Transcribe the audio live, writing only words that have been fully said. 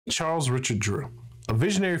Charles Richard Drew, a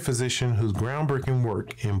visionary physician whose groundbreaking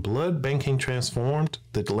work in blood banking transformed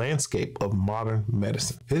the landscape of modern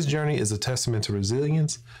medicine. His journey is a testament to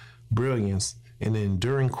resilience, brilliance, and the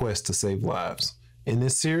enduring quest to save lives. In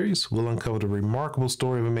this series, we'll uncover the remarkable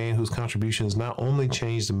story of a man whose contributions not only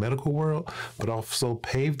changed the medical world, but also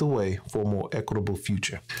paved the way for a more equitable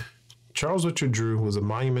future. Charles Richard Drew was a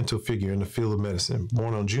monumental figure in the field of medicine,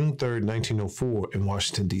 born on June 3, 1904 in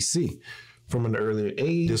Washington, D.C. From an earlier age,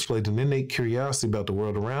 he displayed an innate curiosity about the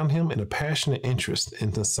world around him and a passionate interest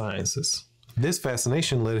in the sciences. This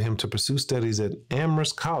fascination led him to pursue studies at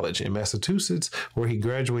Amherst College in Massachusetts, where he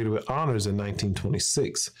graduated with honors in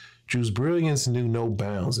 1926. Drew's brilliance knew no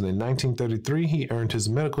bounds, and in 1933, he earned his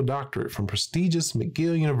medical doctorate from prestigious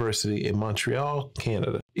McGill University in Montreal,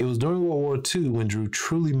 Canada. It was during World War II when Drew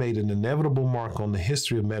truly made an inevitable mark on the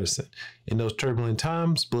history of medicine. In those turbulent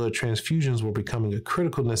times, blood transfusions were becoming a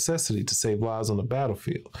critical necessity to save lives on the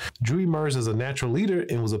battlefield. Drew emerged as a natural leader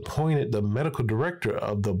and was appointed the medical director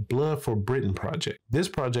of the Blood for Britain project. This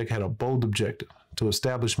project had a bold objective: to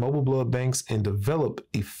establish mobile blood banks and develop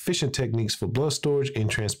efficient techniques for blood storage and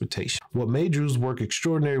transportation. What made Drew's work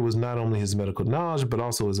extraordinary was not only his medical knowledge, but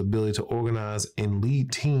also his ability to organize and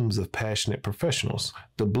lead teams of passionate professionals.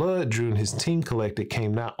 The blood Drew and his team collected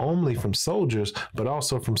came not only from soldiers, but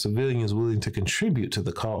also from civilians willing to contribute to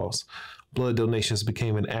the cause. Blood donations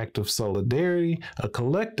became an act of solidarity, a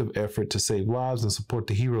collective effort to save lives and support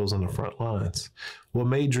the heroes on the front lines. What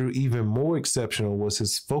made Drew even more exceptional was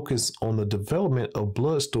his focus on the development of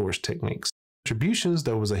blood storage techniques. Contributions,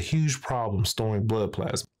 there was a huge problem storing blood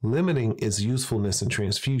plasma, limiting its usefulness in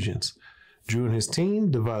transfusions. Drew and his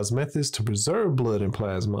team devised methods to preserve blood and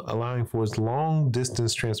plasma, allowing for its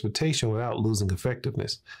long-distance transportation without losing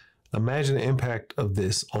effectiveness. Imagine the impact of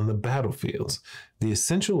this on the battlefields. The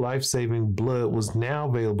essential life-saving blood was now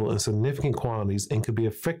available in significant quantities and could be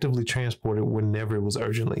effectively transported whenever it was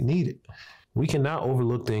urgently needed. We cannot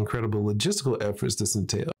overlook the incredible logistical efforts this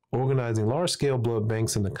entailed. Organizing large-scale blood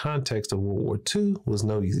banks in the context of World War II was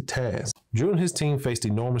no easy task. Drew and his team faced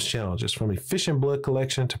enormous challenges, from efficient blood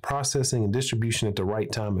collection to processing and distribution at the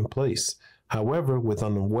right time and place. However, with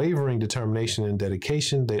unwavering determination and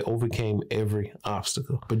dedication, they overcame every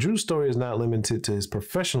obstacle. But Drew's story is not limited to his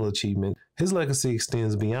professional achievement. His legacy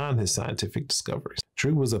extends beyond his scientific discoveries.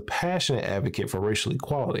 Drew was a passionate advocate for racial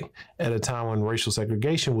equality. At a time when racial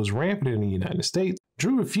segregation was rampant in the United States,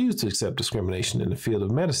 Drew refused to accept discrimination in the field of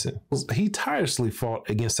medicine. He tirelessly fought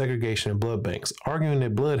against segregation in blood banks, arguing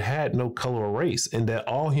that blood had no color or race and that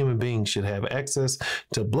all human beings should have access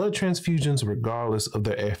to blood transfusions regardless of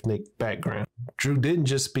their ethnic background. Drew didn't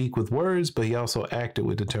just speak with words, but he also acted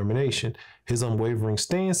with determination. His unwavering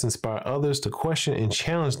stance inspired others to question and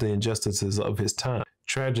challenge the injustices of his time.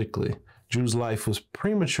 Tragically, Drew's life was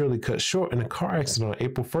prematurely cut short in a car accident on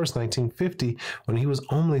April 1, 1950, when he was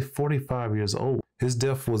only 45 years old. His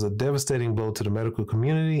death was a devastating blow to the medical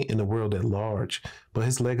community and the world at large, but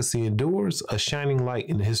his legacy endures, a shining light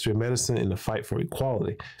in the history of medicine and the fight for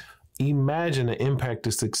equality. Imagine the impact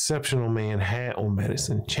this exceptional man had on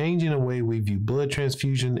medicine, changing the way we view blood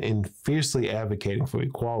transfusion and fiercely advocating for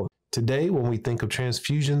equality. Today, when we think of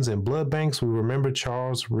transfusions and blood banks, we remember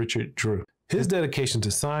Charles Richard Drew. His dedication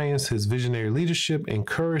to science, his visionary leadership, and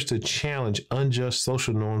courage to challenge unjust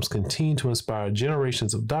social norms continue to inspire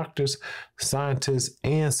generations of doctors, scientists,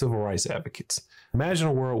 and civil rights advocates. Imagine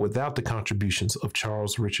a world without the contributions of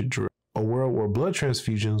Charles Richard Drew. A world where blood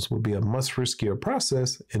transfusions would be a much riskier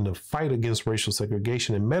process, and the fight against racial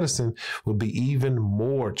segregation in medicine would be even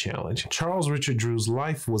more challenging. Charles Richard Drew's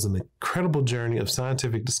life was an incredible journey of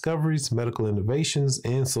scientific discoveries, medical innovations,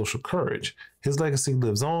 and social courage. His legacy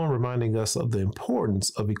lives on, reminding us of the importance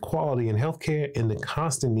of equality in healthcare and the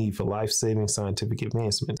constant need for life-saving scientific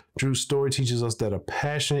advancement. Drew's story teaches us that a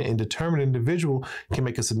passionate and determined individual can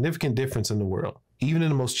make a significant difference in the world, even in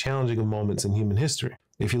the most challenging of moments in human history.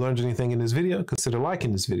 If you learned anything in this video, consider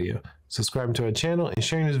liking this video, subscribing to our channel, and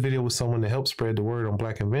sharing this video with someone to help spread the word on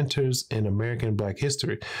Black inventors and American Black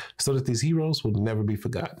history so that these heroes will never be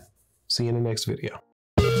forgotten. See you in the next video.